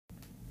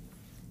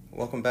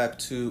Welcome back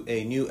to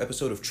a new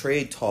episode of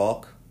Trade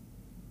Talk.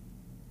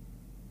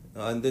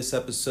 In this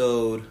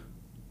episode,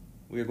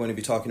 we are going to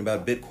be talking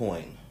about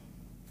Bitcoin.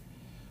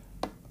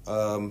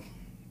 Kind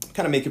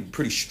of make it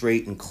pretty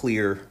straight and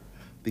clear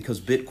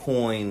because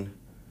Bitcoin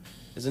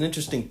is an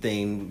interesting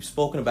thing. We've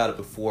spoken about it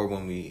before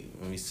when we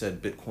said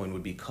Bitcoin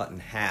would be cut in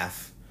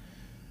half.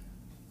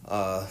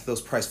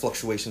 Those price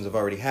fluctuations have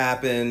already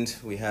happened.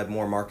 We had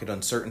more market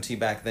uncertainty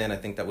back then. I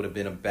think that would have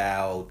been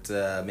about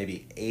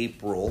maybe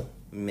April,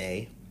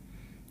 May.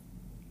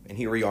 And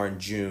here we are in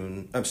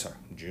June.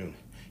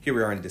 Here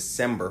we are in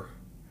December.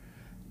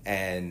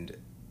 And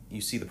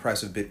you see the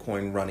price of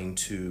Bitcoin running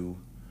to,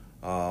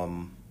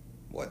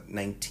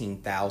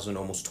 19,000,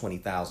 almost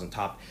 20,000.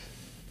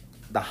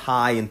 The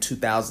high in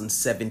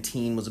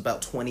 2017 was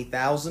about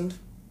 20,000.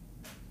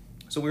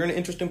 So we're in an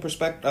interesting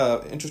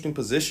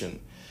position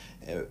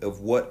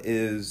of what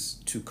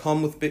is to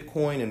come with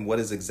Bitcoin and what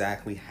is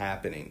exactly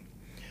happening.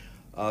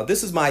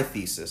 This is my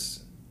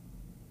thesis.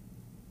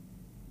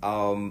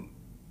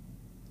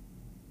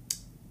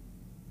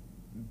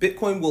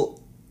 Bitcoin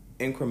will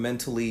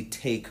incrementally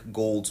take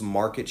gold's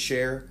market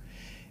share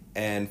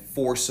and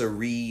force a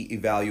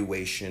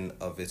re-evaluation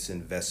of its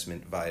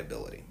investment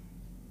viability.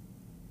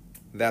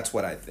 That's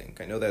what I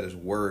think. I know that is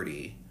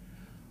wordy,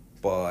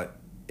 but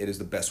it is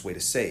the best way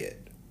to say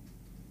it.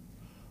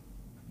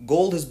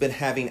 Gold has been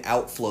having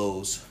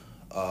outflows,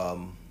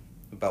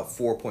 about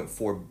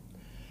 $4.4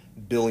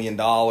 billion,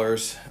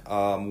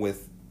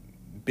 with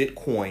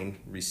Bitcoin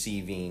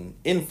receiving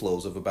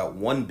inflows of about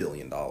 $1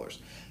 billion.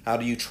 How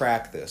do you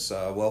track this?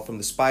 Well, from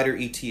the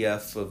SPDR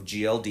ETF of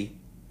GLD,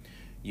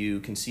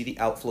 you can see the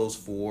outflows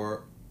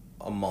for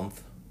a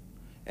month.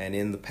 And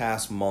in the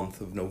past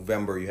month of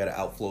November, you had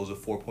outflows of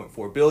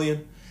 4.4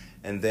 billion.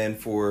 And then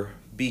for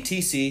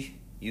BTC,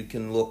 you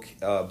can look,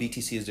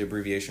 BTC is the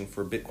abbreviation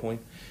for Bitcoin.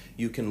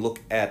 You can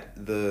look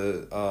at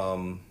the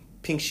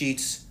Pink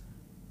Sheets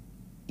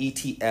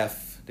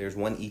ETF. There's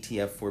one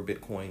ETF for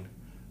Bitcoin,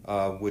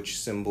 which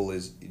symbol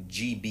is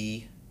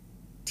GBTC,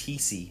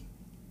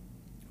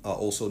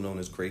 also known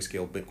as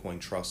Grayscale Bitcoin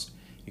Trust.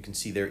 You can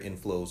see their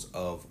inflows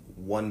of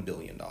 $1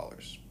 billion.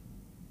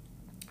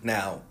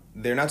 Now,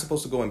 they're not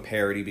supposed to go in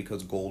parity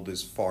because gold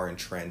is far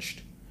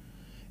entrenched,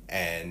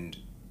 and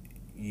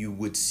you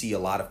would see a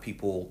lot of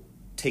people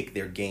take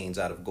their gains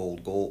out of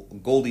gold.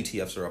 Gold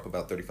ETFs are up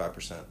about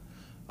 35%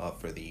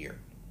 for the year,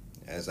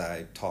 as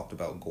I talked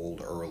about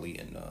gold early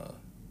in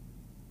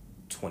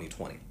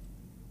 2020.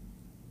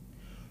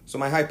 So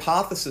my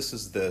hypothesis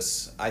is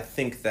this. I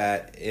think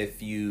that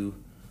if you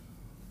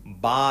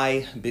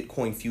buy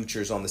Bitcoin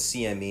futures on the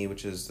CME,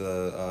 which is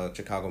the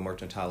Chicago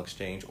Mercantile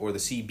Exchange, or the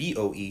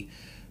CBOE,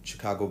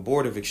 Chicago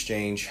Board of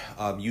Exchange,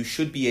 you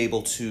should be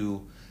able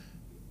to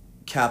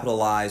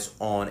capitalize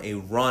on a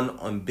run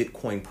on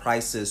Bitcoin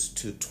prices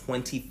to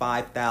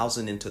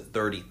 25,000 into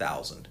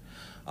 30,000.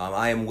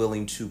 I am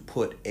willing to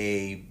put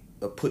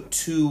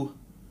two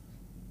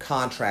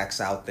contracts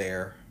out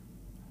there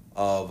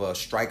of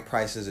strike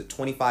prices at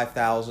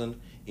 25,000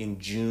 in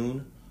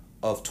June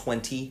of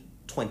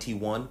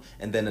 2021,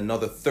 and then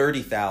another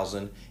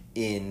 30,000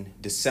 in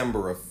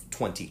December of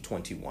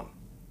 2021.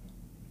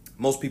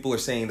 Most people are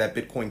saying that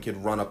Bitcoin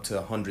could run up to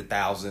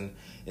 100,000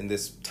 in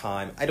this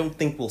time. I don't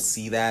think we'll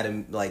see that,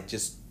 and I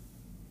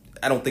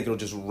don't think it'll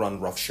just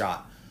run roughshod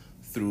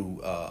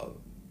through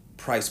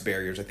price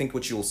barriers. I think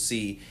what you'll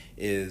see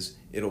is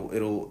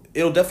it'll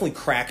definitely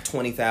crack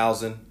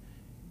 20,000,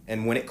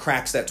 and when it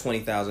cracks that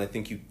 20,000, I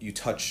think you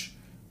touch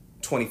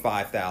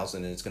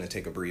 25,000, and it's going to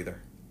take a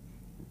breather.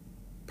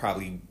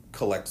 Probably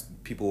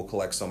people will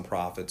collect some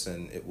profits,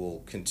 and it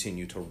will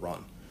continue to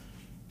run.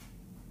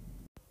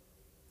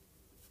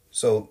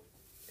 So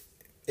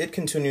it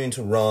continuing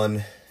to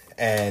run,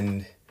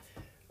 and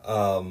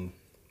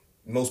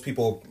most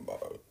people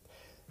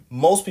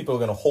are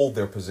going to hold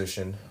their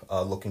position,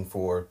 looking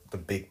for the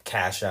big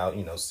cash out,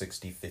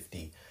 60,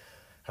 50,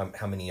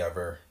 how many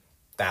ever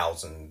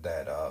thousand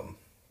that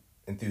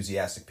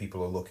enthusiastic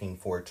people are looking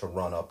for it to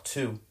run up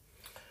to.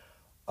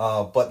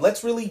 But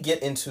let's really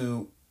get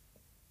into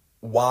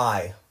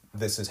why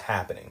this is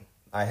happening.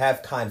 I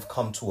have kind of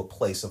come to a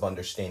place of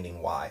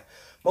understanding why.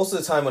 Most of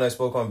the time when I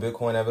spoke on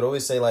Bitcoin, I would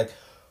always say,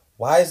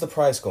 why is the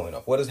price going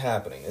up? What is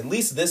happening? At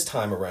least this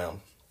time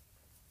around,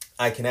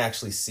 I can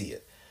actually see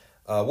it.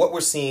 What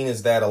we're seeing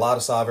is that a lot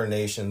of sovereign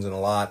nations and a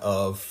lot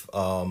of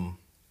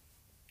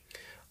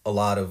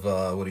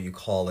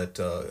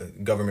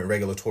government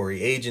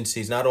regulatory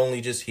agencies, not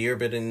only just here,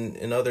 but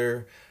in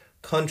other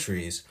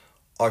countries,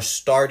 are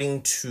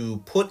starting to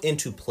put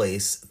into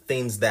place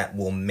things that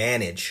will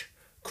manage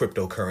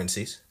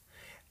cryptocurrencies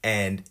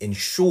and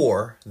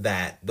ensure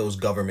that those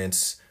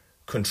governments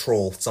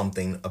control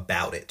something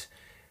about it.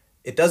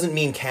 It doesn't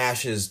mean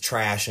cash is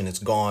trash and it's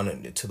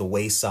gone to the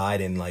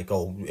wayside and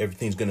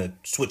everything's going to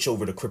switch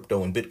over to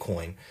crypto and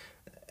Bitcoin.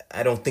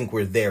 I don't think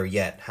we're there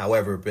yet.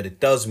 However, but it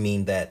does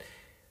mean that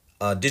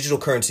digital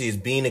currency is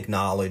being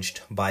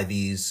acknowledged by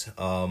these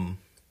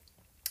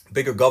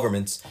bigger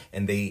governments,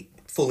 and they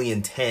fully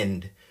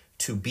intend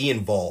to be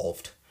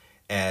involved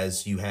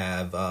as you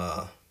have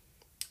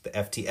the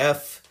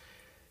FTF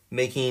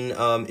making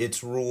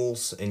its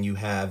rules, and you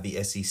have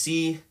the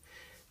SEC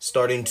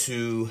starting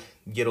to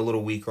get a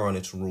little weaker on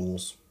its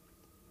rules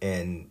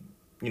and,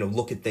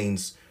 look at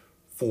things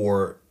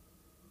for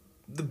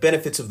the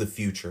benefits of the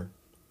future.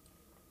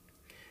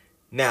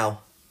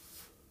 Now,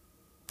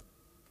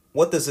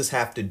 what does this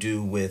have to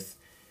do with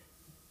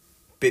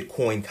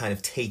Bitcoin kind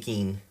of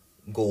taking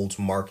gold's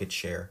market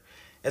share?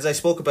 As I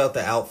spoke about the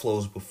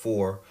outflows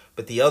before,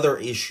 but the other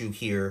issue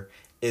here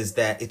is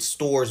that it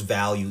stores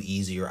value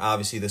easier.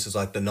 Obviously, this is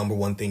like the number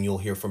one thing you'll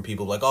hear from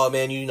people, like, oh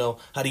man,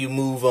 how do you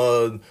move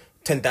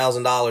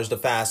 $10,000 the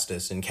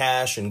fastest in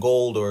cash and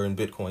gold or in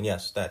Bitcoin?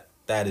 Yes, that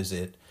is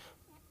it.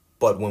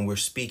 But when we're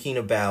speaking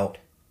about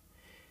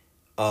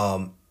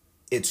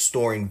it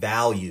storing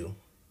value,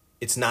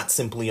 it's not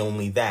simply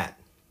only that.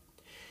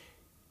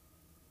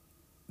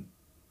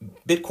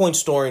 Bitcoin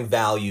storing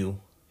value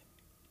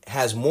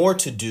has more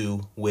to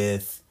do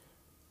with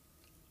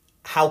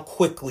how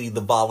quickly the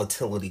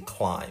volatility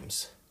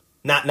climbs.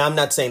 Now, I'm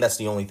not saying that's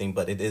the only thing,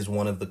 but it is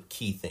one of the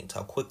key things,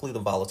 how quickly the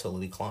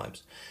volatility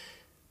climbs.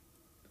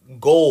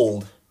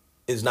 Gold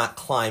is not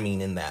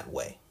climbing in that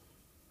way.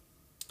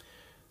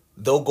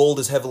 Though gold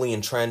is heavily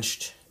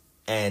entrenched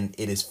and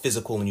it is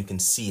physical and you can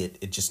see it,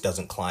 it just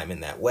doesn't climb in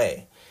that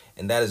way.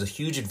 And that is a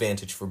huge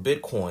advantage for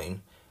Bitcoin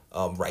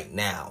right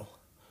now.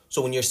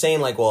 So when you're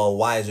saying like, well,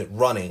 why is it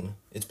running?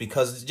 It's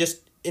because it's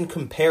just in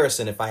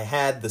comparison, if I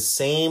had the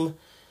same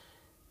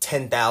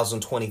 $10,000,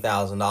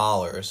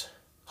 $20,000,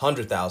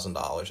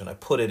 $100,000 and I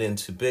put it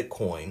into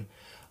Bitcoin,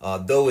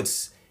 though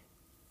it's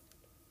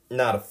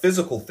not a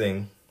physical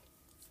thing,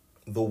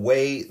 the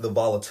way the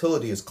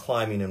volatility is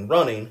climbing and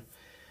running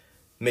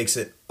makes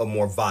it a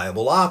more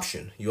viable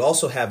option. You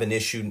also have an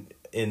issue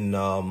in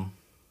the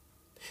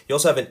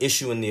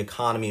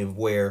economy of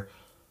where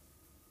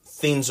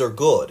things are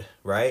good,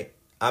 right?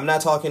 I'm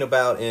not talking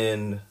about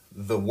in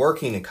the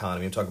working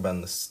economy. I'm talking about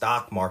in the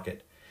stock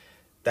market.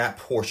 That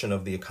portion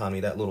of the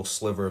economy, that little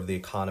sliver of the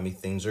economy,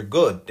 things are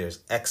good. There's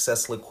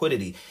excess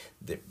liquidity.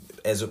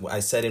 As I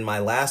said in my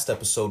last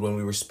episode when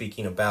we were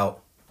speaking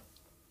about,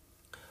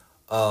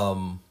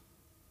 I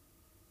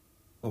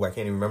can't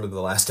even remember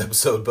the last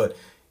episode, but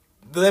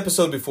the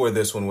episode before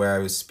this one where I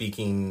was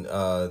speaking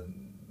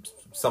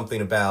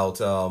something about,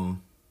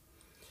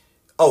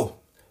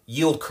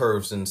 yield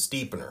curves and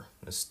steepener,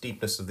 the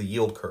steepness of the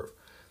yield curve.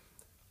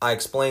 I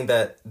explained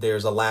that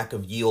there's a lack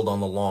of yield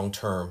on the long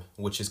term,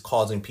 which is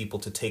causing people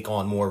to take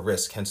on more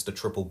risk, hence the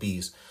triple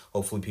Bs.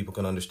 Hopefully people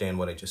can understand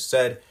what I just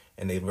said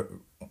and they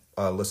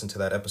listen to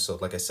that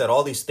episode. Like I said,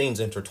 all these things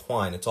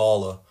intertwine. It's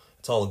all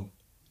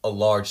a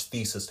large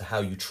thesis to how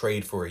you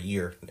trade for a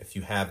year, if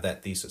you have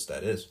that thesis,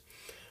 that is.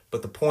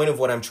 But the point of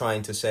what I'm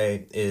trying to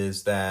say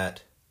is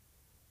that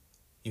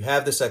you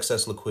have this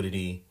excess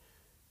liquidity.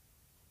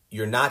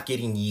 You're not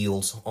getting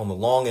yields on the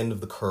long end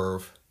of the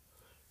curve.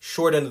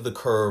 Short end of the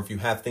curve, you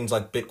have things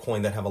like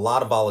Bitcoin that have a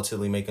lot of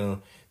volatility,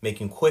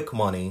 making quick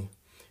money.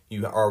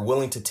 You are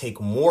willing to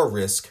take more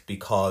risk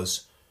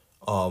because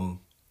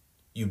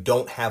you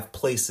don't have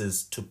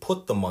places to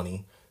put the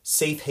money.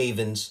 Safe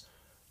havens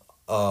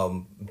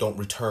don't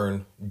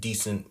return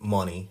decent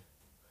money.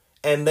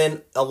 And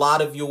then a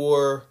lot of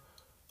your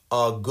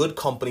good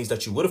companies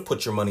that you would have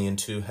put your money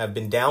into have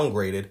been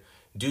downgraded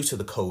due to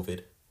the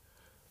COVID.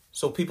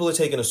 So people are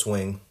taking a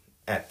swing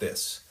at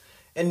this.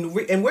 And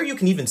where you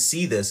can even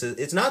see this,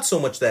 it's not so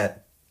much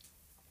that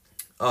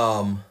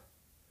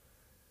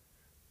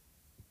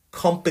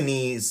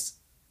companies.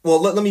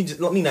 Well, let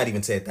me not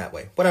even say it that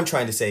way. What I'm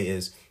trying to say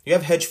is you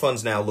have hedge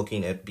funds now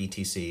looking at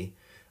BTC.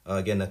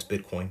 Again, that's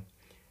Bitcoin.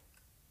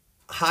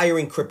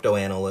 Hiring crypto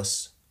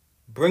analysts,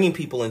 bringing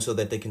people in so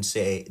that they can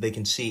see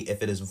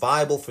if it is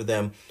viable for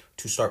them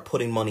to start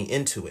putting money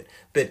into it.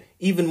 But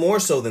even more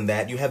so than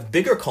that, you have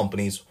bigger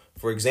companies.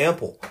 For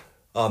example,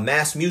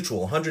 Mass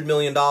Mutual, $100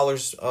 million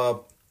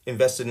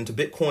invested into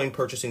Bitcoin,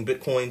 purchasing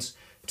Bitcoins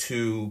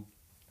to,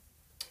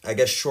 I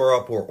guess, shore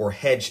up or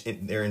hedge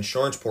their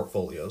insurance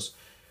portfolios.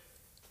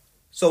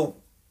 So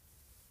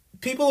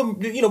people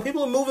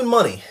are moving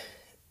money.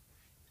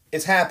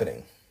 It's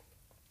happening.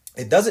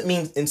 It doesn't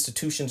mean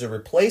institutions are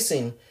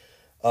replacing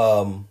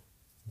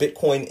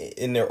Bitcoin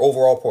in their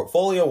overall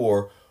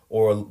portfolio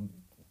or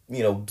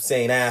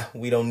saying,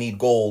 we don't need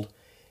gold.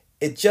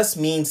 It just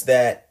means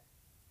that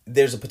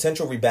there's a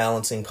potential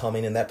rebalancing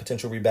coming, and that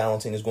potential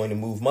rebalancing is going to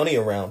move money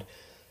around.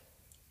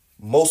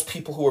 Most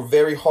people who are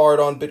very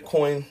hard on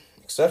Bitcoin,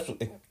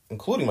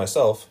 including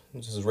myself,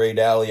 this is Ray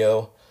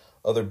Dalio,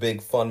 other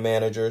big fund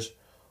managers,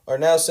 are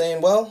now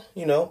saying, well,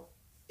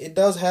 it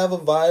does have a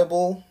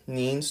viable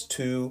means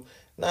to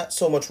not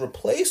so much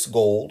replace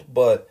gold,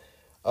 but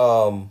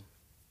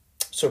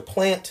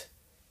supplant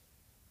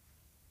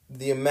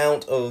the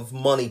amount of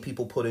money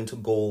people put into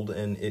gold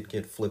and it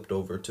get flipped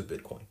over to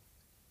Bitcoin.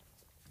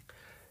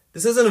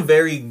 This isn't a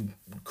very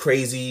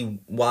crazy,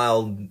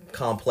 wild,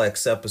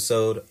 complex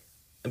episode.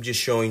 I'm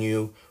just showing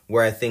you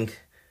where I think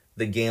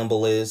the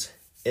gamble is.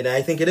 And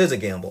I think it is a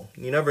gamble.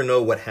 You never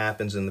know what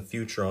happens in the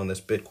future on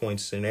this Bitcoin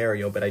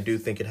scenario, but I do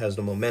think it has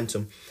the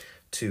momentum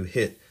to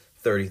hit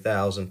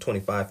 30,000,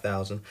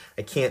 25,000.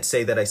 I can't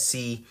say that I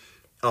see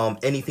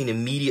anything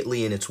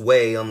immediately in its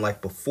way,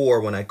 unlike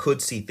before when I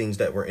could see things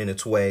that were in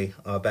its way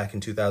back in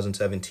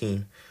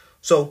 2017.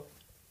 So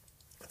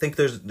I think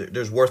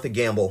there's worth a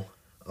gamble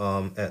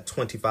at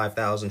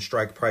 25,000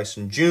 strike price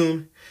in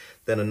June,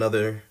 then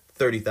another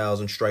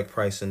 30,000 strike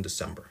price in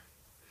December.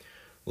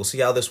 We'll see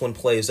how this one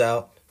plays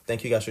out.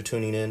 Thank you guys for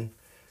tuning in.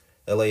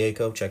 LA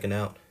ACO checking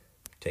out.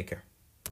 Take care.